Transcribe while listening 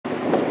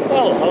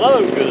Well,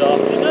 hello, good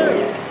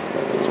afternoon.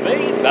 It's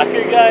me, back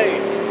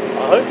again.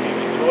 I hope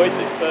you've enjoyed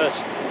the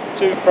first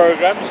two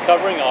programmes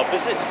covering our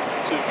visit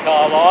to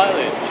Carlisle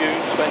in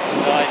June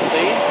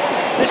 2019.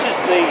 This is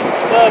the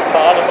third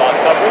part of our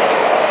coverage,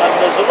 and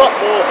there's a lot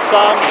more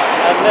sun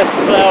and less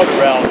cloud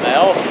around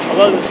now,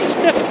 although there's a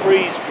stiff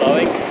breeze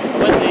blowing, and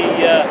when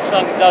the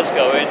sun does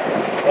go in,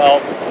 well,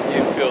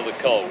 you feel the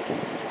cold.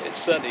 It's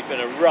certainly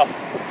been a rough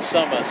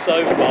summer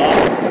so far,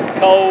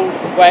 cold,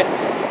 wet,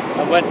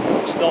 and when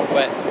it's not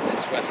wet,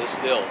 it's wetter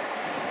still.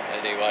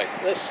 Anyway,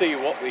 let's see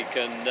what we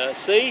can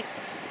see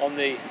on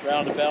the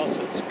roundabout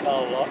at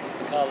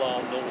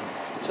Carlisle North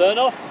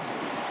Turnoff,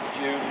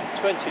 June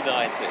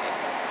 2019.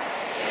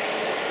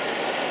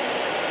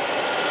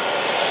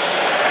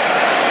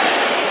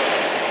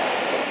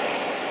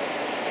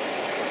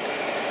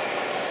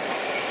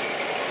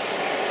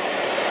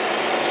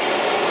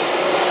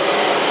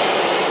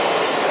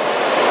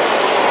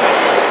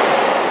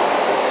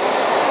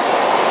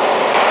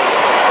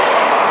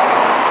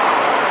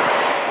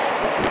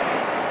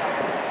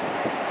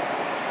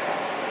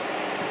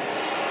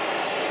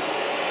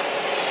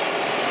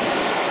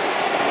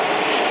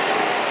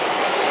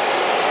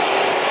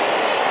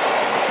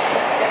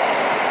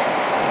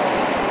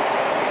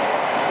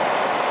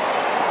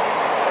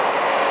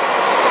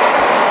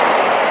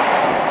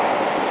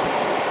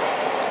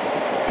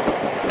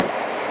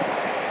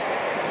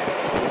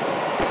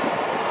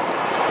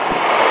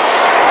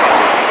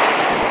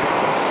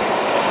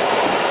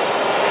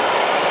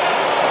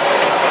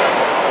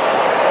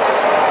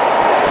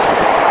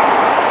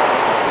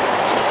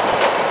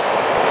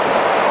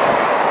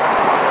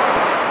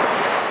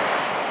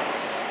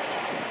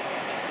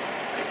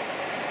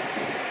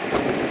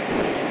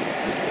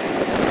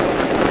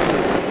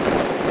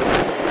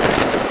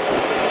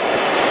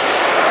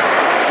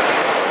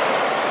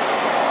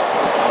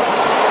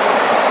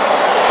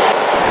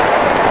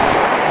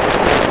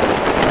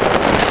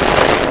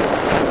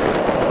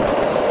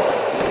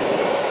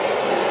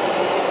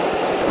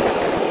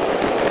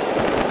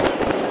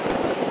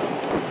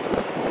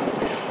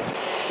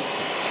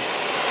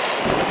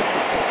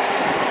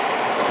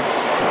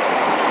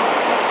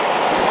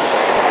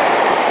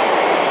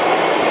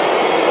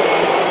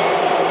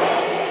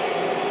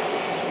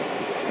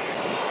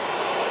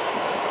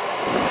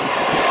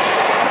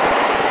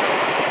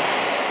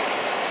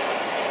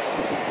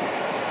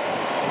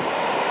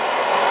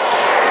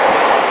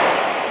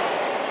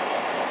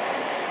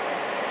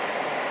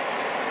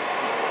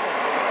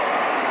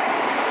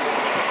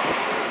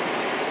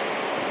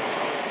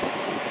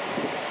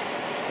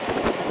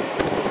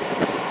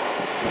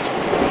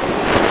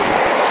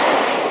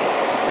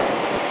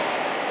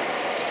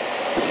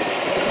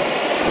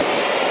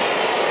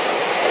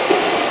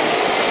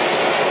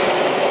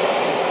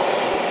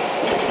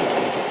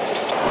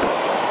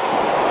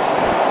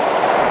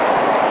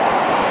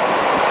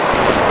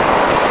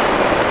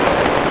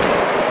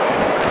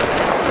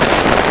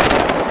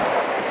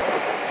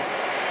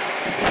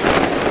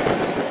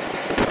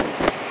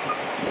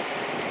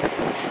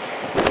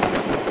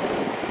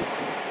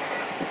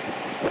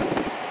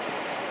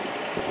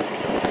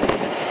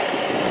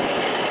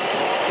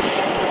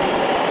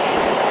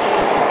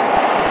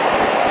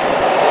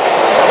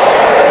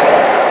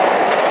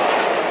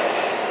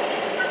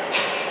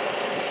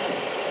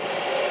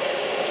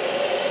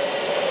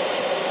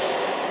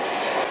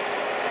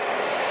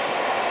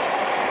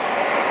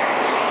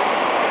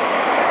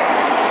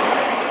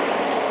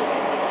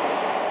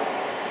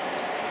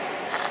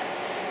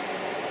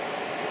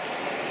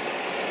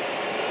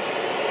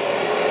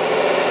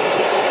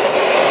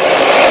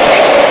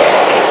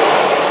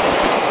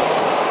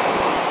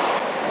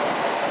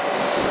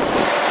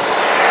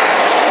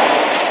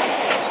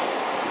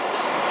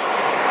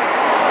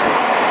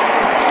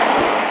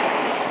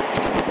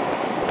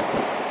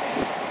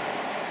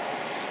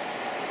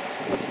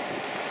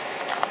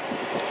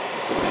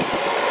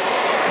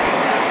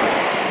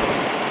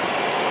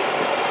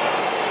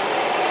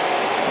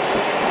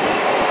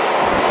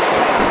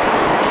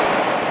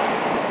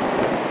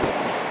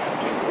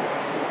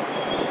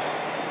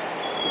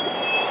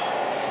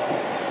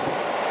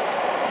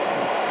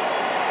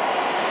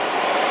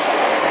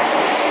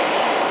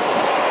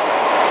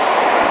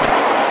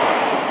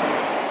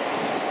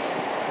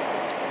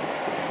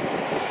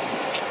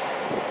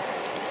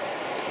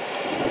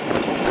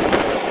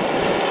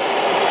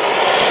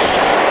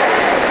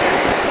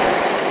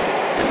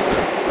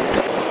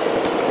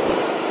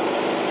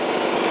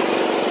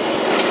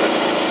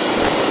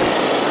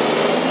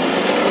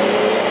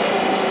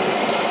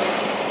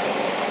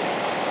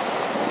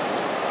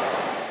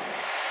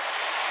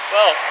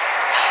 Well,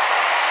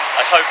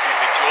 I hope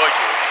you've enjoyed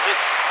your visit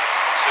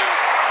to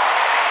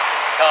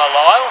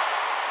Carlisle.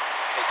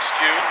 It's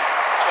June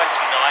 2019.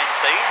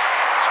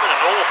 It's been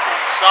an awful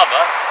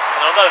summer,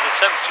 and although the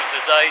temperature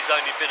today has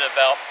only been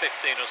about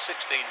 15 or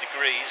 16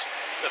 degrees,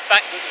 the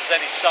fact that there's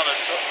any sun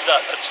at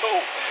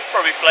all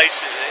probably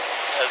places it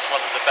as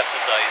one of the better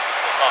days of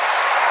the month.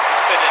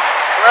 It's been an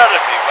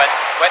incredibly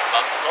wet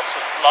month, lots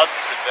of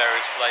floods in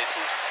various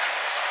places.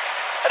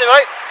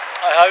 Anyway,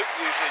 I hope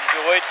you've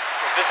enjoyed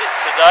the visit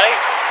today.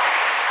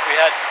 We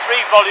had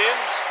 3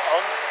 volumes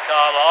on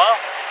Carlisle,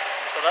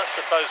 so that's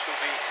supposed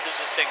we'll be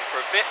visiting for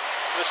a bit.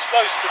 It was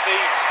supposed to be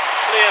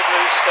clear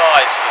blue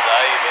skies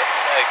today, but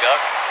there you go.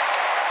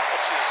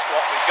 This is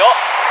what we got,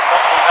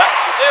 what we've had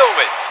to deal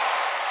with.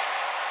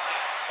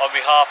 On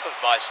behalf of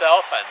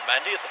myself and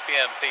Mandy at the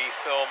PMP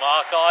Film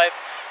Archive,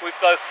 we'd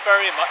both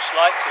very much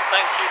like to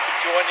thank you for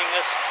joining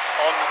us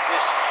on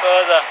this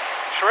further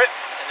trip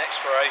and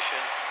exploration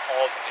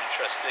of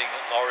interesting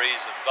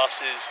lorries and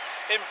buses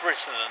in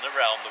Britain and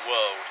around the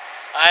world.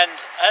 And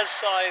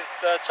as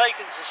I've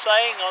taken to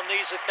saying on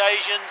these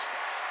occasions,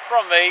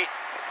 from me,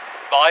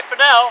 bye for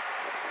now.